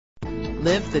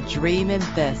Live the dream in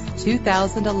this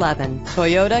 2011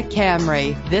 Toyota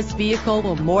Camry. This vehicle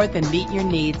will more than meet your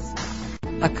needs.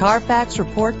 A Carfax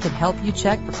report can help you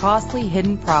check for costly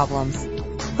hidden problems.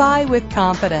 Buy with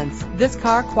confidence. This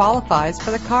car qualifies for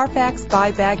the Carfax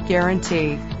buyback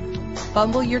guarantee.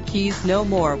 Fumble your keys no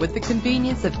more with the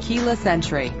convenience of keyless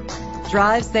entry.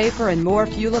 Drive safer and more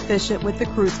fuel efficient with the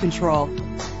cruise control.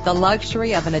 The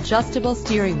luxury of an adjustable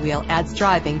steering wheel adds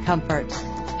driving comfort.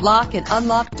 Lock and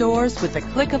unlock doors with the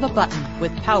click of a button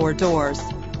with power doors.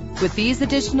 With these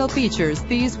additional features,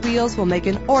 these wheels will make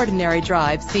an ordinary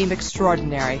drive seem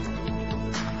extraordinary.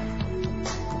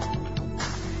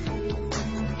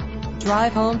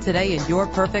 Drive home today in your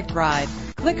perfect ride.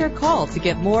 Click or call to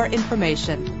get more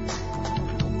information.